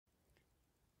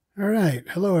All right,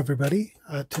 hello everybody.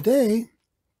 Today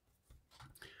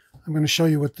I'm going to show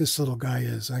you what this little guy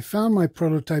is. I found my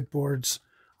prototype boards.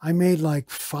 I made like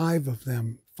 5 of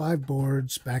them, 5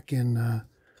 boards back in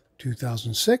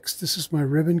 2006. This is my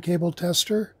ribbon cable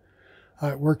tester.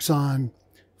 It works on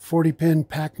 40-pin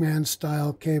Pac-Man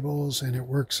style cables, and it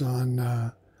works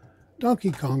on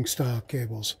Donkey Kong style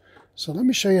cables. So let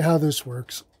me show you how this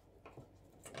works.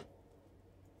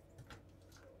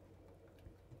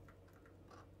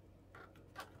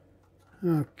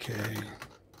 Okay,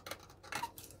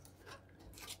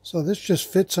 so this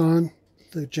just fits on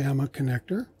the JAMMA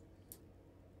connector,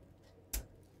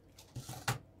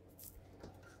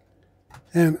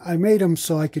 and I made them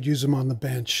so I could use them on the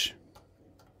bench.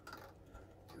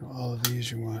 All of these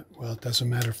you want, well, it doesn't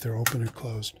matter if they're open or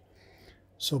closed.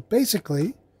 So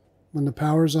basically, when the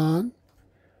power's on,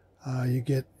 you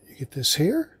get this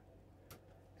here,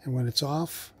 and when it's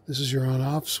off, this is your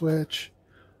on-off switch.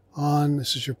 On,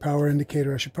 this is your power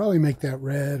indicator. I should probably make that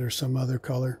red or some other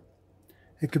color.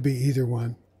 It could be either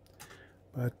one,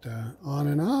 but on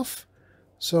and off.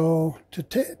 So to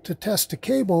test the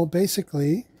cable,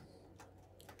 basically,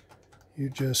 you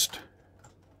just,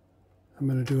 I'm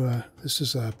going to do this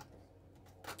is a,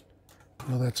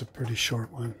 well, that's a pretty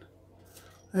short one.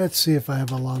 Let's see if I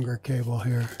have a longer cable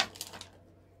here.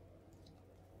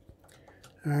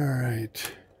 All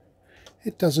right.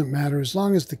 It doesn't matter. As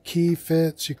long as the key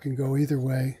fits, you can go either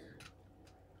way.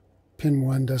 Pin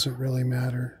 1 doesn't really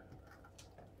matter.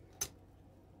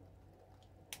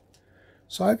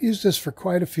 So I've used this for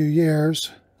quite a few years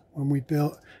when we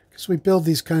build, because we build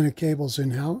these kind of cables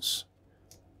in-house.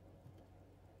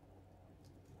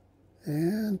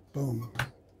 And boom,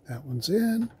 that one's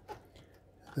in.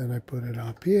 Then I put it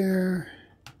up here.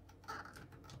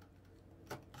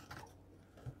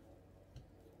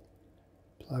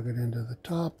 Plug it into the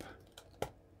top.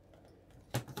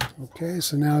 Okay,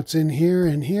 so now it's in here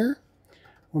and here.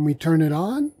 When we turn it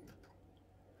on,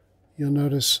 you'll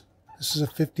notice this is a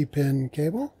 50-pin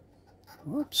cable.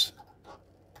 Whoops.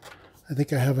 I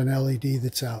think I have an LED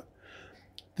that's out.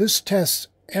 This tests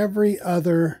every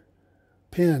other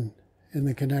pin in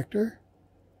the connector.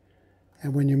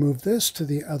 And when you move this to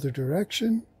the other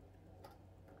direction,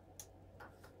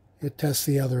 it tests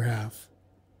the other half.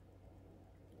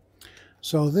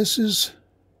 So this is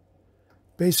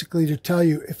basically to tell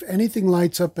you if anything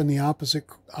lights up in the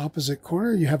opposite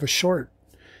corner, you have a short.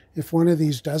 If one of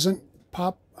these doesn't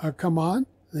come on,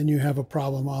 then you have a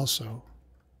problem also.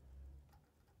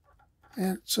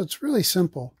 And so it's really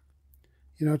simple.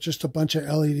 You know, just a bunch of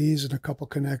LEDs and a couple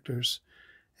connectors.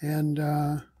 And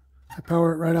I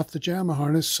power it right off the JAMMA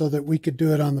harness so that we could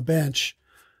do it on the bench.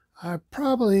 I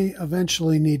probably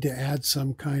eventually need to add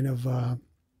some kind of,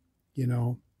 you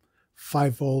know,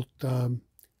 5-volt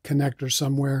connector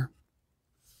somewhere.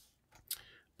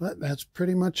 But that's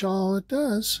pretty much all it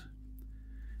does.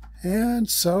 And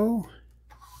so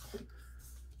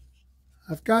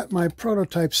I've got my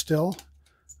prototype still.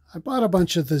 I bought a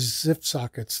bunch of the zip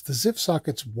sockets. The zip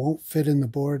sockets won't fit in the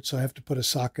board, so I have to put a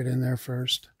socket in there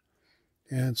first.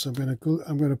 And so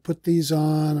I'm going to put these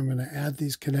on. I'm going to add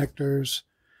these connectors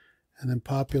and then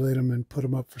populate them and put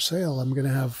them up for sale. I'm going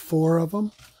to have 4 of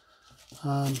them.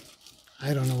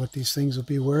 I don't know what these things will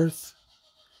be worth,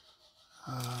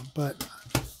 but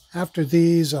after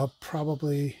these, I'll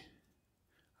probably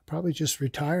just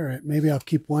retire it. Maybe I'll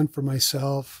keep one for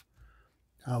myself,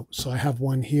 so I have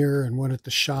one here and one at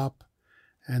the shop,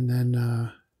 and then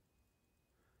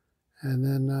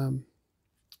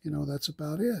you know, that's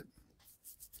about it.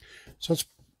 So it's,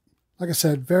 like I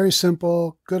said, very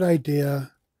simple, good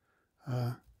idea.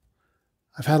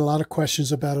 I've had a lot of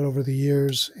questions about it over the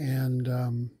years,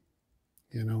 and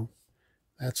you know,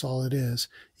 that's all it is.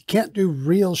 You can't do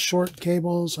real short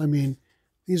cables. I mean,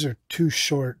 these are too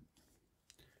short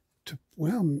to,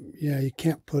 well, yeah, you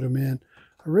can't put them in.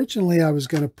 Originally, I was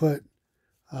going to put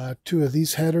 2 of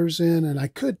these headers in, and I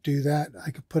could do that.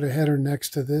 I could put a header next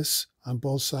to this on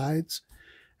both sides,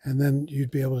 and then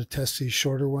you'd be able to test these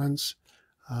shorter ones.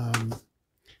 In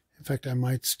fact, I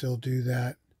might still do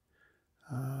that.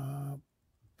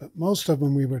 But most of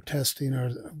them we were testing are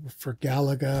for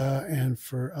Galaga and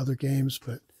for other games,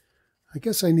 but I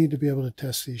guess I need to be able to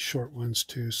test these short ones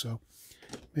too. So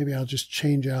maybe I'll just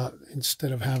change out,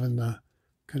 instead of having the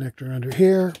connector under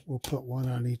here, we'll put one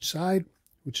on each side,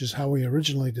 which is how we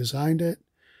originally designed it.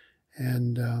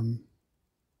 And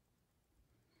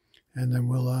then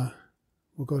we'll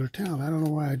go to town. I don't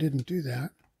know why I didn't do that.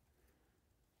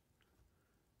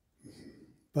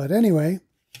 But anyway,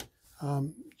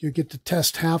 you get to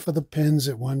test half of the pins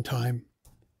at one time.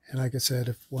 And like I said,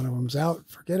 if one of them's out,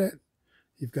 forget it.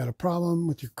 You've got a problem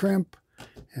with your crimp,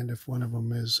 And if one of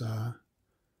them is on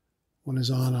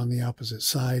the opposite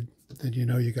side, then you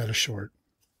know you got a short.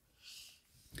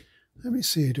 Let me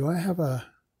see, do I have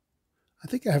I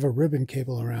think I have a ribbon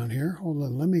cable around here. Hold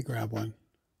on, let me grab one.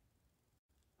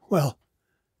 Well,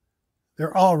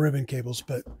 they're all ribbon cables,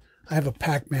 but I have a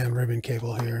Pac-Man ribbon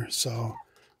cable here, so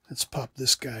let's pop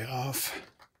this guy off.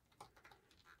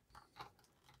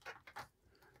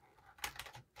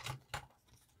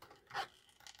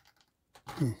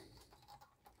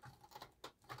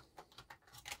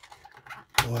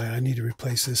 Boy, I need to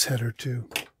replace this header too.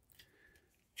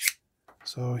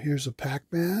 So here's a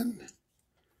Pac-Man,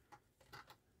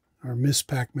 or Miss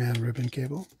Pac-Man ribbon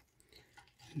cable.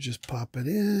 You just pop it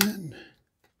in.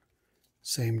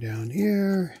 Same down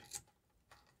here.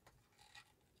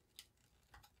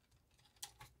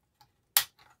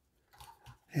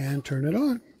 And turn it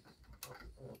on.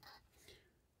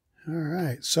 All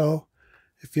right, so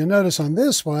if you notice on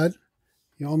this one,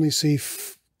 you only see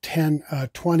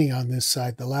 20 on this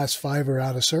side. The last 5 are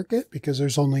out of circuit because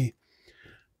there's only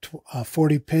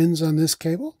 40 pins on this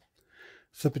cable.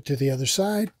 Flip it to the other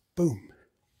side, boom.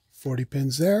 40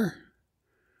 pins there,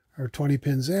 or 20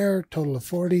 pins there, total of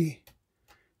 40,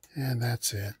 and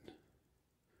that's it.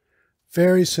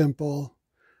 Very simple.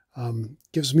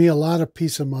 Gives me a lot of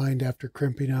peace of mind after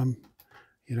crimping them.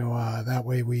 You know, that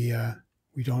way we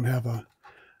don't have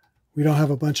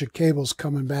a bunch of cables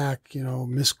coming back, you know,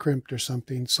 miscrimped or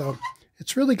something. So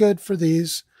it's really good for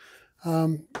these.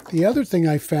 The other thing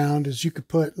I found is you could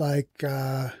put like,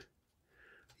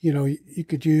 you know, you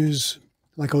could use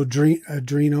like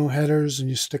Arduino headers and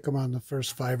you stick them on the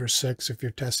first 5 or 6 if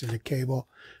you're testing a cable.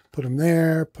 Put them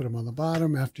there, put them on the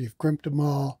bottom after you've crimped them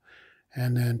all,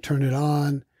 and then turn it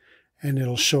on, and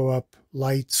it'll show up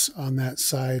lights on that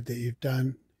side that you've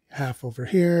done. Half over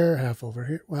here, half over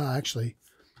here. Well, actually,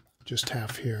 just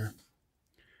half here.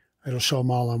 It'll show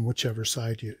them all on whichever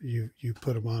side you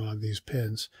put them on these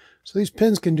pins. So these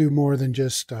pins can do more than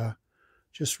just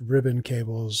ribbon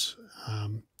cables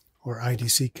or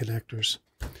IDC connectors.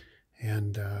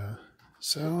 And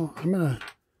so I'm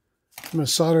gonna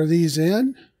solder these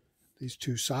in, these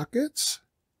 2 sockets.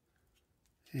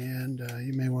 And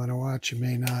you may want to watch, you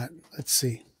may not. Let's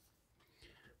see.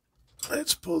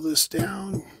 Let's pull this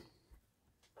down.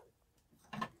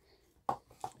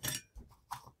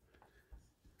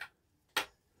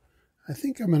 I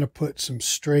think I'm going to put some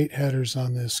straight headers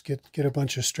on this. Get a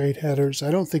bunch of straight headers. I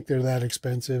don't think they're that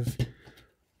expensive,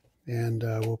 and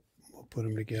we'll put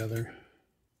them together.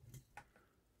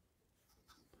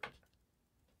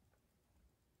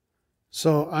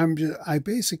 So I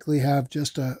basically have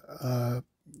just a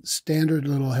standard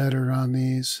little header on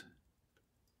these.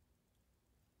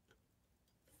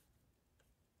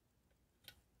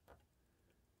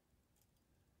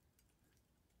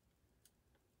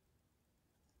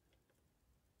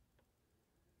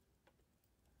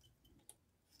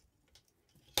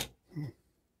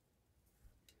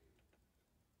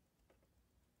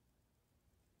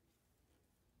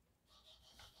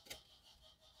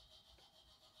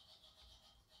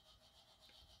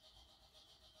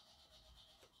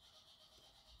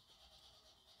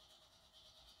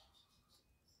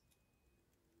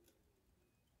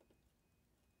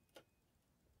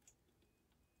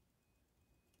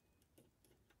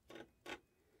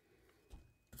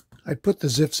 I'd put the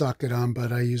zip socket on,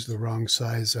 but I used the wrong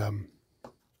size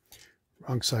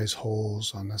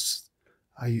holes on this.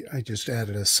 I just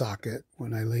added a socket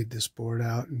when I laid this board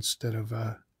out instead of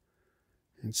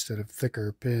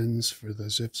thicker pins for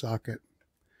the zip socket,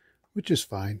 which is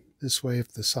fine. This way,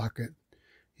 if the socket,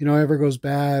 you know, ever goes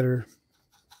bad, or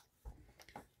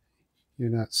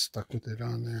you're not stuck with it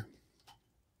on there.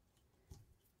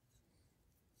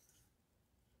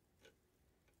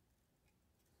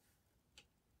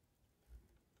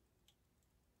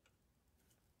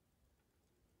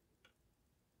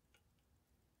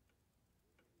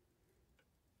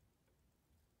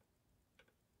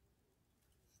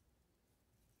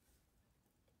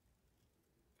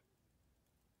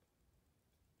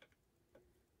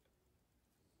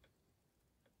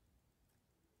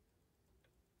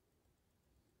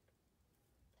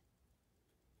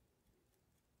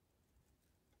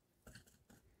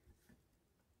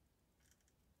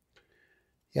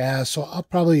 Yeah, so I'll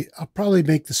probably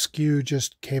make the SKU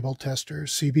just cable tester,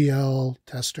 CBL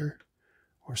tester,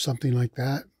 or something like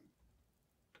that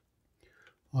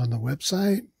on the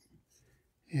website,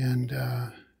 and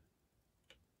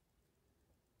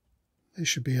they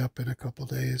should be up in a couple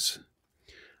days.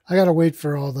 I gotta wait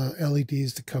for all the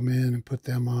LEDs to come in and put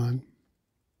them on.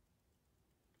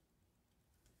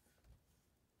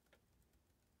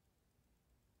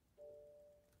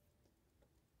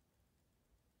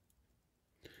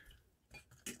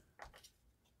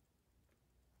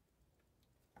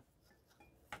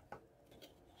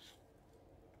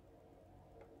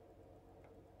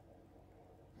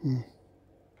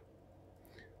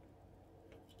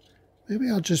 Maybe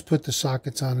I'll just put the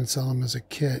sockets on and sell them as a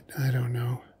kit. I don't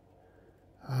know.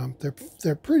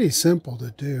 They're pretty simple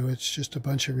to do. It's just a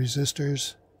bunch of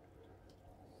resistors.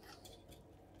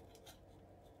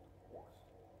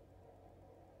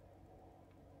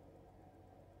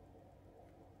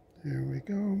 There we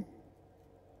go.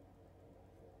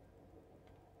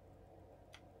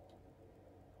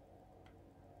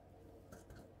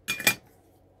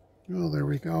 Oh, there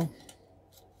we go.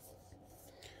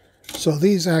 So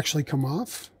these actually come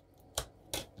off.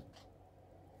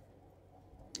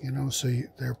 You know, so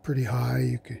they're pretty high.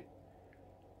 You can.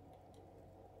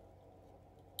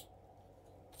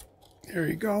 There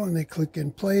you go, and they click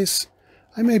in place.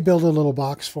 I may build a little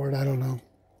box for it. I don't know.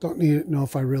 Don't know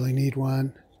if I really need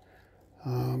one.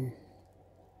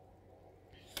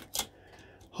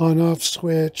 On-off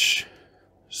switch.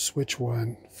 Switch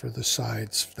one for the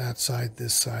sides. That side,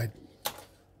 this side.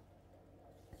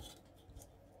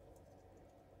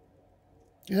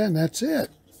 And that's it.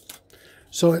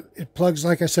 So it plugs,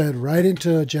 like I said, right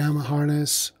into a JAMMA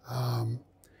harness.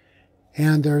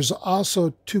 And there's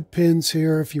also 2 pins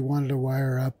here if you wanted to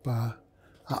wire up.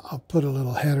 I'll put a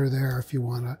little header there if you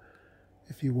want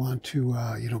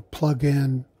to, you know, plug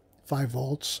in 5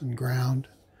 volts and ground.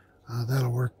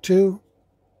 That'll work too.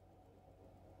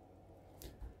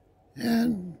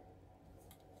 And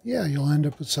yeah, you'll end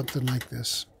up with something like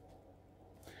this.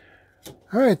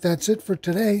 All right, that's it for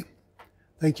today.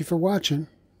 Thank you for watching.